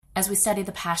As we study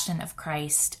the Passion of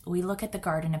Christ, we look at the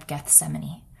Garden of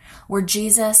Gethsemane, where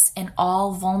Jesus, in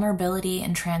all vulnerability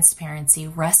and transparency,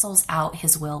 wrestles out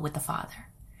his will with the Father.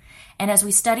 And as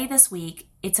we study this week,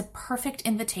 it's a perfect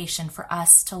invitation for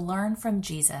us to learn from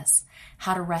Jesus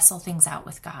how to wrestle things out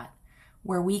with God,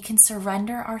 where we can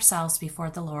surrender ourselves before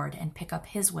the Lord and pick up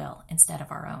his will instead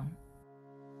of our own.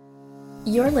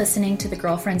 You're listening to the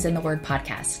Girlfriends in the Word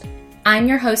podcast. I'm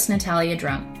your host, Natalia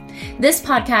Drum. This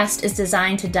podcast is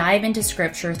designed to dive into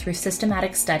scripture through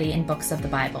systematic study in books of the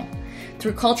Bible,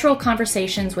 through cultural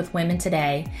conversations with women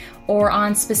today, or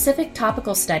on specific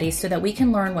topical studies so that we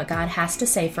can learn what God has to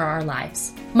say for our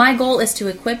lives. My goal is to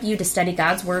equip you to study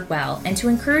God's Word well and to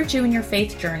encourage you in your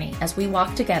faith journey as we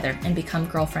walk together and become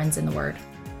girlfriends in the Word.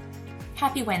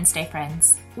 Happy Wednesday,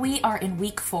 friends. We are in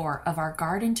week 4 of our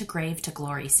Garden to Grave to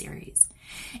Glory series.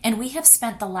 And we have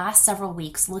spent the last several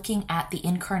weeks looking at the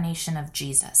incarnation of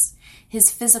Jesus, his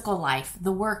physical life,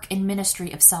 the work and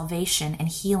ministry of salvation and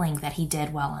healing that he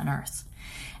did while on earth.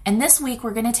 And this week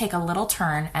we're going to take a little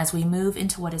turn as we move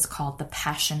into what is called the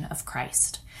Passion of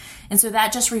Christ. And so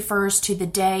that just refers to the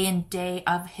day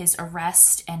of his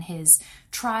arrest and his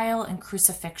trial and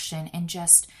crucifixion and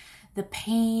just the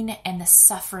pain and the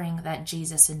suffering that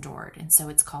Jesus endured. And so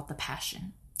it's called the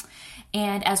Passion.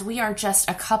 And as we are just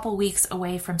a couple weeks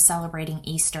away from celebrating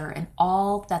Easter and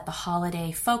all that the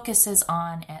holiday focuses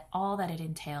on and all that it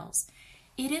entails,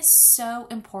 it is so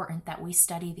important that we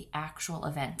study the actual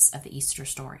events of the Easter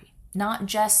story. Not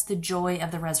just the joy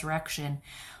of the resurrection,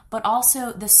 but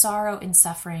also the sorrow and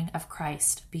suffering of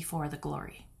Christ before the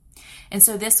glory. And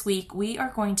so this week, we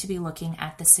are going to be looking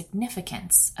at the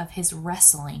significance of his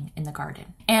wrestling in the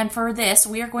garden. And for this,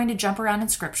 we are going to jump around in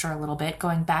scripture a little bit,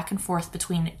 going back and forth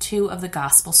between 2 of the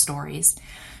gospel stories,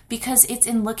 because it's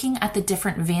in looking at the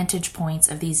different vantage points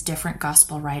of these different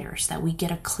gospel writers that we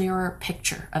get a clearer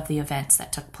picture of the events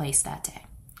that took place that day.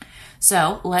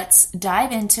 So let's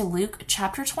dive into Luke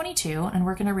chapter 22, and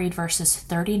we're going to read verses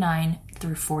 39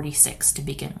 through 46 to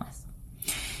begin with.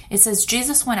 It says,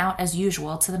 Jesus went out as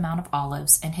usual to the Mount of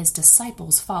Olives, and his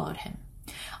disciples followed him.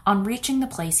 On reaching the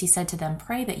place, he said to them,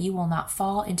 "Pray that you will not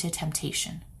fall into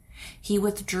temptation." He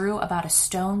withdrew about a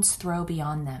stone's throw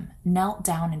beyond them, knelt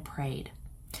down and prayed,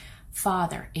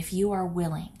 "Father, if you are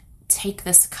willing, take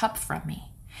this cup from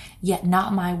me, yet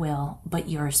not my will, but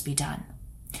yours be done."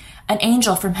 An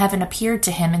angel from heaven appeared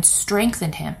to him and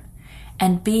strengthened him,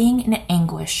 and being in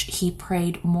anguish, he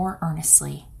prayed more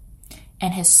earnestly,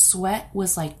 and his sweat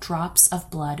was like drops of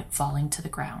blood falling to the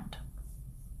ground.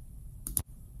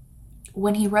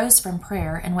 When he rose from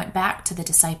prayer and went back to the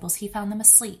disciples, he found them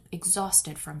asleep,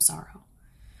 exhausted from sorrow.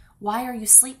 "Why are you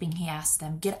sleeping?" he asked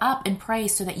them. "Get up and pray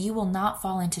so that you will not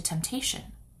fall into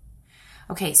temptation."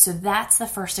 Okay, so that's the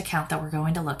first account that we're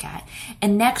going to look at.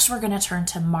 And next we're going to turn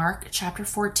to Mark chapter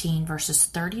 14, verses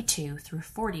 32 through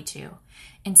 42,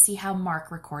 and see how Mark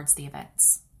records the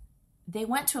events. They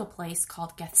went to a place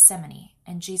called Gethsemane,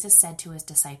 and Jesus said to his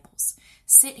disciples,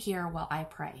 "Sit here while I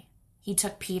pray." He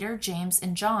took Peter, James,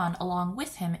 and John along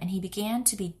with him, and he began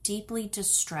to be deeply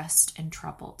distressed and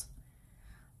troubled.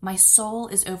 "My soul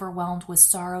is overwhelmed with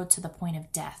sorrow to the point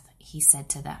of death," he said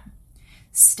to them.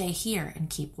 "Stay here and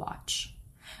keep watch."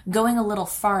 Going a little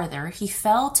farther, he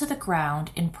fell to the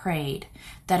ground and prayed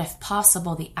that if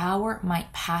possible the hour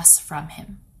might pass from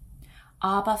him.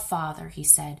 "Abba, Father," he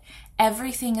said,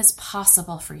 "everything is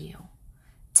possible for you.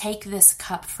 Take this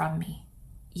cup from me,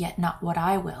 yet not what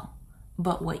I will,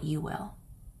 but what you will."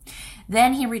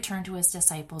 Then he returned to his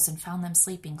disciples and found them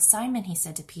sleeping. "Simon," he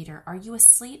said to Peter, "are you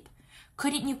asleep?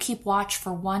 Couldn't you keep watch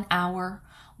for 1 hour?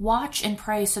 Watch and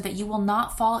pray so that you will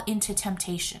not fall into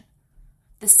temptation.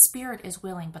 The spirit is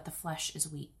willing, but the flesh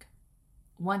is weak."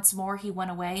 Once more he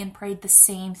went away and prayed the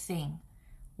same thing.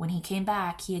 When he came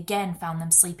back, he again found them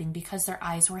sleeping because their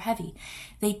eyes were heavy.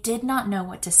 They did not know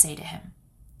what to say to him.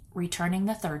 Returning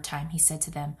the 3rd time, he said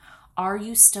to them, "Are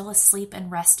you still asleep and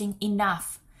resting?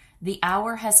 Enough! The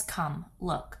hour has come.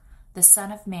 Look, the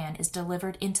Son of Man is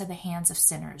delivered into the hands of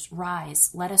sinners.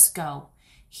 Rise, let us go.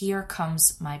 Here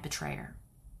comes my betrayer."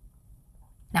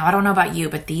 Now, I don't know about you,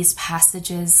 but these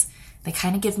passages, they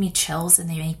kind of give me chills and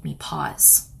they make me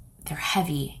pause. They're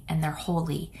heavy and they're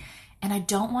holy. And I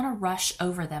don't want to rush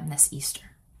over them this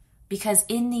Easter, because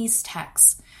in these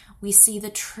texts, we see the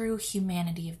true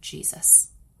humanity of Jesus.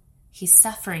 He's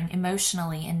suffering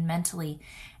emotionally and mentally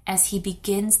as he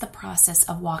begins the process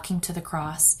of walking to the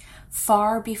cross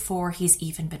far before he's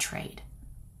even betrayed.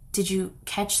 Did you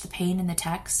catch the pain in the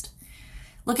text?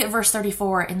 Look at verse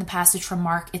 34 in the passage from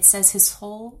Mark. It says his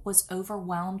soul was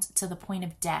overwhelmed to the point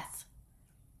of death.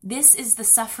 This is the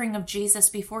suffering of Jesus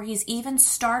before he's even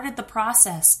started the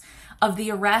process of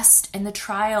the arrest and the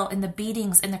trial and the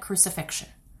beatings and the crucifixion.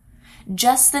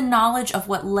 Just the knowledge of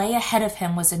what lay ahead of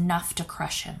him was enough to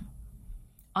crush him.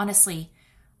 Honestly,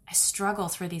 I struggle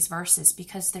through these verses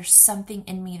because there's something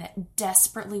in me that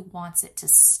desperately wants it to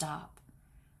stop.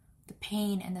 The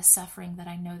pain and the suffering that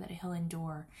I know that he'll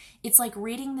endure. It's like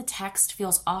reading the text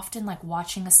feels often like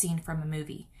watching a scene from a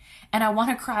movie. And I want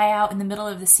to cry out in the middle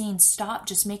of the scene, stop,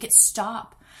 just make it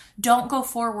stop. Don't go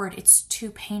forward, it's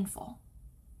too painful.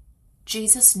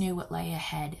 Jesus knew what lay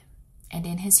ahead. And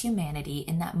in his humanity,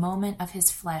 in that moment of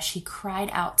his flesh, he cried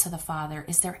out to the Father,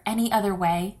 is there any other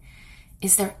way?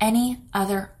 Is there any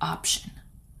other option?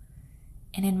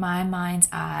 And in my mind's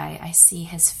eye, I see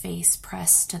his face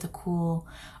pressed to the cool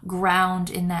ground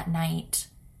in that night.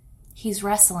 He's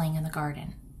wrestling in the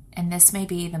garden. And this may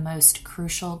be the most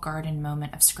crucial garden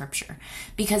moment of Scripture.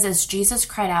 Because as Jesus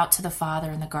cried out to the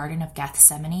Father in the Garden of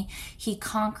Gethsemane, he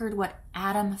conquered what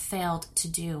Adam failed to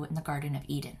do in the Garden of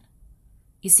Eden.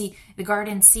 You see, the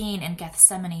garden scene in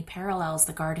Gethsemane parallels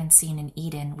the garden scene in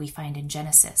Eden we find in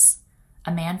Genesis.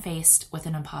 A man faced with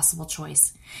an impossible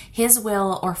choice, his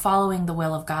will or following the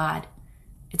will of God.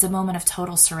 It's a moment of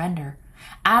total surrender.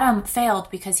 Adam failed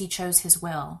because he chose his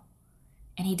will,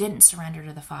 and he didn't surrender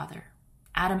to the Father.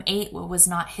 Adam ate what was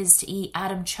not his to eat.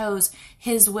 Adam chose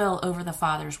his will over the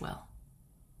Father's will.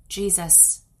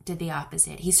 Jesus did the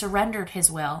opposite. He surrendered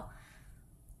his will,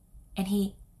 and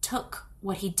he took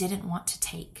what he didn't want to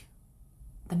take,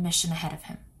 the mission ahead of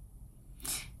him.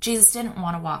 Jesus didn't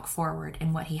want to walk forward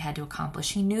in what he had to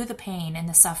accomplish. He knew the pain and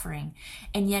the suffering,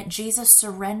 and yet Jesus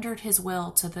surrendered his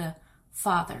will to the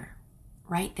Father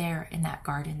right there in that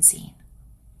garden scene.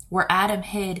 Where Adam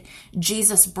hid,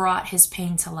 Jesus brought his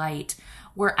pain to light.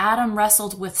 Where Adam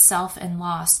wrestled with self and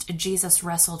lost, Jesus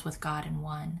wrestled with God and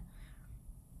won.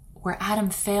 Where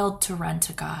Adam failed to run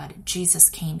to God,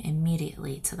 Jesus came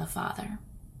immediately to the Father.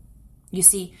 You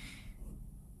see,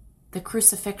 the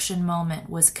crucifixion moment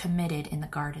was committed in the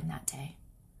garden that day.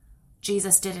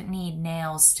 Jesus didn't need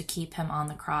nails to keep him on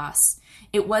the cross.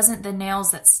 It wasn't the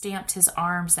nails that stamped his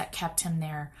arms that kept him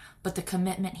there, but the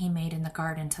commitment he made in the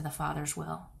garden to the Father's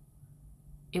will.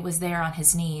 It was there on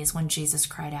his knees when Jesus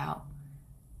cried out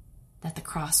that the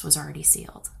cross was already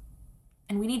sealed.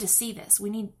 And we need to see this. We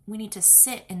need to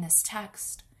sit in this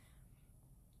text.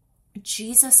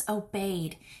 Jesus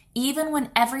obeyed even when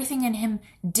everything in him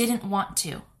didn't want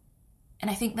to. And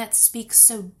I think that speaks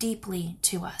so deeply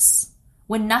to us.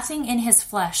 When nothing in his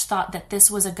flesh thought that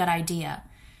this was a good idea,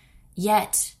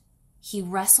 yet he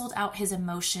wrestled out his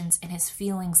emotions and his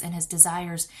feelings and his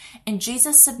desires, and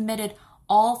Jesus submitted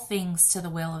all things to the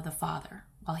will of the Father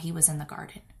while he was in the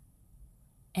garden.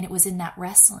 And it was in that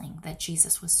wrestling that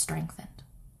Jesus was strengthened.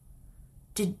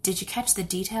 Did you catch the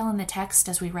detail in the text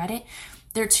as we read it?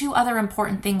 There are two other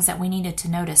important things that we needed to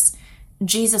notice.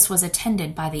 Jesus was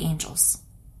attended by the angels.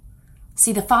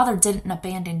 See, the Father didn't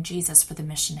abandon Jesus for the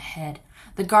mission ahead.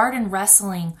 The garden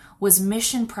wrestling was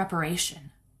mission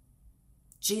preparation.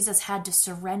 Jesus had to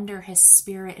surrender his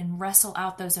spirit and wrestle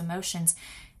out those emotions,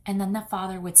 and then the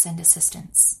Father would send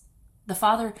assistance. The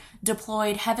Father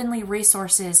deployed heavenly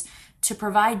resources to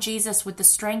provide Jesus with the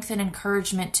strength and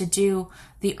encouragement to do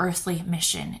the earthly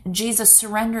mission. Jesus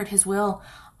surrendered his will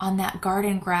on that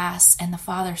garden grass, and the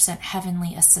Father sent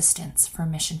heavenly assistance for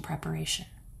mission preparation.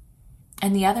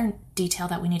 And the other detail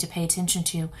that we need to pay attention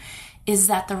to is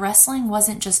that the wrestling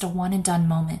wasn't just a one and done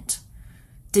moment.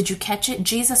 Did you catch it?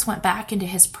 Jesus went back into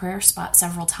his prayer spot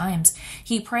several times.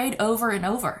 He prayed over and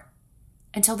over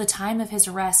until the time of his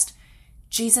arrest.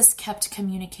 Jesus kept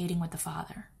communicating with the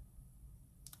Father.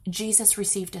 Jesus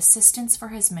received assistance for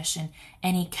his mission,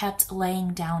 and he kept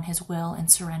laying down his will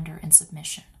and surrender and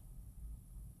submission.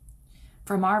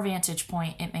 From our vantage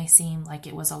point, it may seem like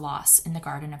it was a loss in the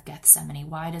Garden of Gethsemane.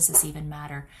 Why does this even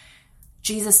matter?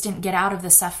 Jesus didn't get out of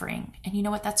the suffering. And you know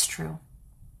what? That's true.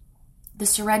 The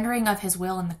surrendering of his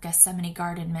will in the Gethsemane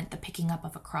garden meant the picking up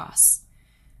of a cross.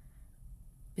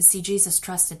 But see, Jesus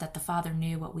trusted that the Father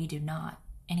knew what we do not.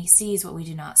 And he sees what we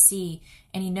do not see.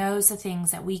 And he knows the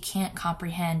things that we can't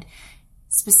comprehend.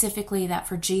 Specifically, that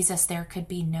for Jesus, there could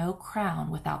be no crown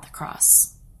without the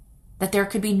cross. That there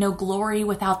could be no glory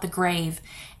without the grave,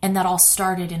 and that all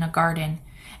started in a garden,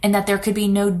 and that there could be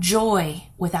no joy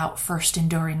without first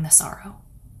enduring the sorrow.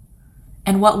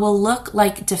 And what will look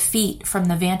like defeat from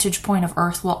the vantage point of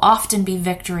earth will often be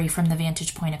victory from the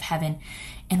vantage point of heaven,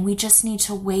 and we just need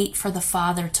to wait for the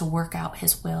Father to work out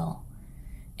his will.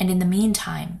 And in the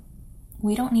meantime,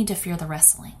 we don't need to fear the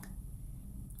wrestling.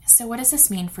 So what does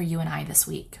this mean for you and I this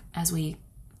week as we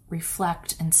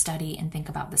reflect and study and think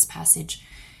about this passage?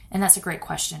 And that's a great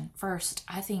question. First,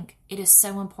 I think it is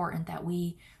so important that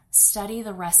we study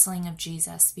the wrestling of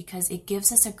Jesus because it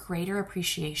gives us a greater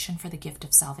appreciation for the gift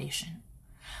of salvation.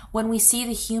 When we see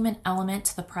the human element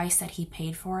to the price that he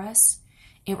paid for us,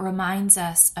 it reminds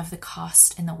us of the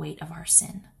cost and the weight of our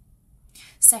sin.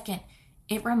 Second,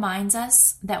 it reminds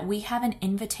us that we have an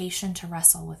invitation to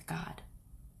wrestle with God.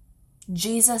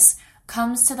 Jesus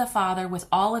comes to the Father with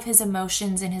all of his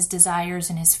emotions and his desires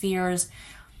and his fears,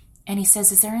 and he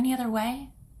says, "Is there any other way?"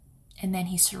 And then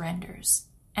he surrenders.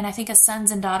 And I think as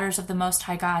sons and daughters of the Most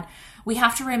High God, we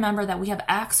have to remember that we have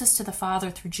access to the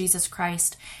Father through Jesus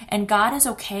Christ, and God is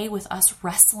okay with us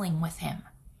wrestling with him.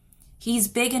 He's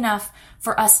big enough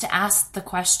for us to ask the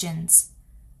questions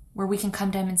where we can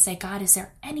come to him and say, "God, is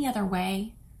there any other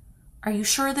way? Are you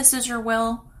sure this is your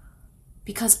will?"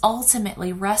 Because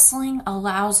ultimately, wrestling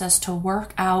allows us to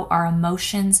work out our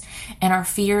emotions and our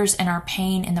fears and our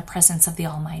pain in the presence of the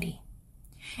Almighty.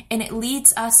 And it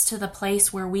leads us to the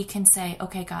place where we can say,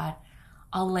 "Okay, God,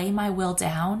 I'll lay my will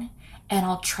down and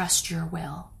I'll trust your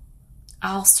will.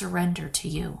 I'll surrender to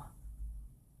you."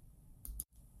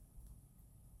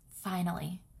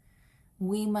 Finally,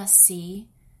 we must see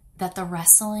that the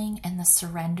wrestling and the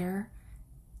surrender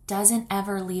doesn't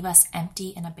ever leave us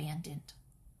empty and abandoned.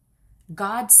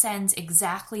 God sends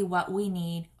exactly what we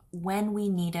need when we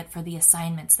need it for the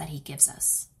assignments that he gives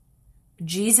us.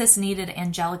 Jesus needed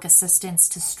angelic assistance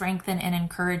to strengthen and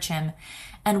encourage him.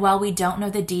 And while we don't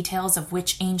know the details of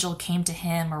which angel came to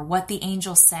him or what the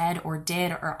angel said or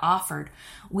did or offered,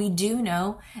 we do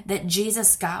know that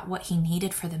Jesus got what he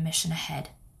needed for the mission ahead.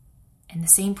 And the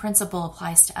same principle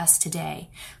applies to us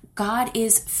today. God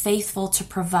is faithful to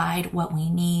provide what we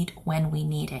need when we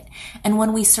need it. And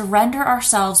when we surrender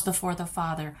ourselves before the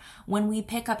Father, when we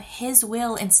pick up his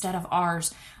will instead of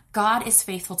ours, God is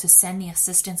faithful to send the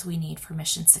assistance we need for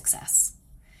mission success.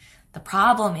 The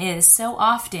problem is, so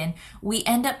often, we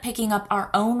end up picking up our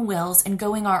own wills and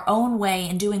going our own way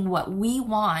and doing what we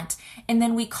want, and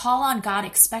then we call on God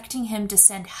expecting him to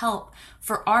send help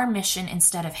for our mission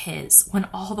instead of his, when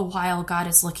all the while God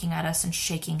is looking at us and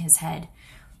shaking his head,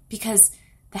 because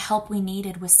the help we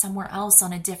needed was somewhere else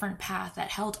on a different path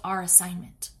that held our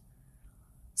assignment.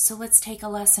 So let's take a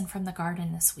lesson from the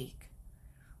garden this week.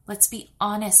 Let's be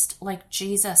honest like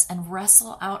Jesus and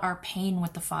wrestle out our pain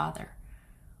with the Father.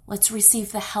 Let's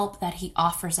receive the help that he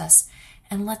offers us,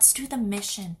 and let's do the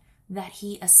mission that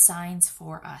he assigns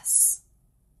for us.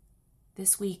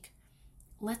 This week,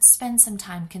 let's spend some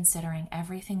time considering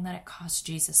everything that it cost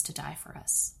Jesus to die for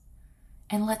us.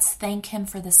 And let's thank him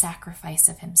for the sacrifice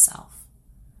of himself.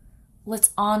 Let's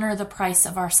honor the price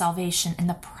of our salvation and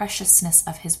the preciousness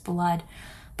of his blood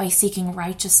by seeking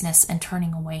righteousness and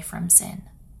turning away from sin.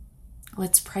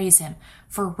 Let's praise him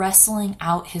for wrestling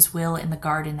out his will in the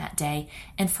garden that day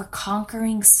and for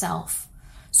conquering self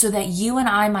so that you and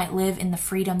I might live in the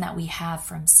freedom that we have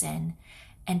from sin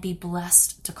and be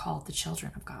blessed to call the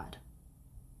children of God.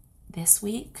 This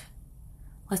week,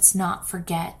 let's not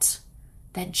forget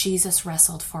that Jesus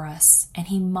wrestled for us and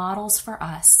he models for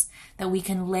us that we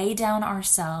can lay down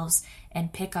ourselves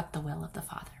and pick up the will of the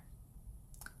Father.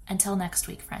 Until next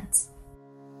week, friends.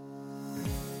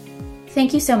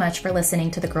 Thank you so much for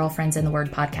listening to the Girlfriends in the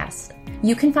Word podcast.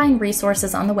 You can find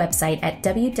resources on the website at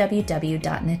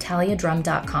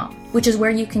www.nataliadrum.com, which is where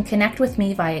you can connect with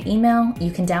me via email,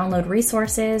 you can download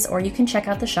resources, or you can check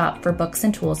out the shop for books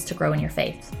and tools to grow in your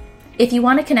faith. If you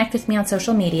want to connect with me on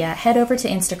social media, head over to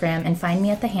Instagram and find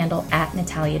me at the handle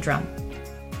 @NataliaDrum.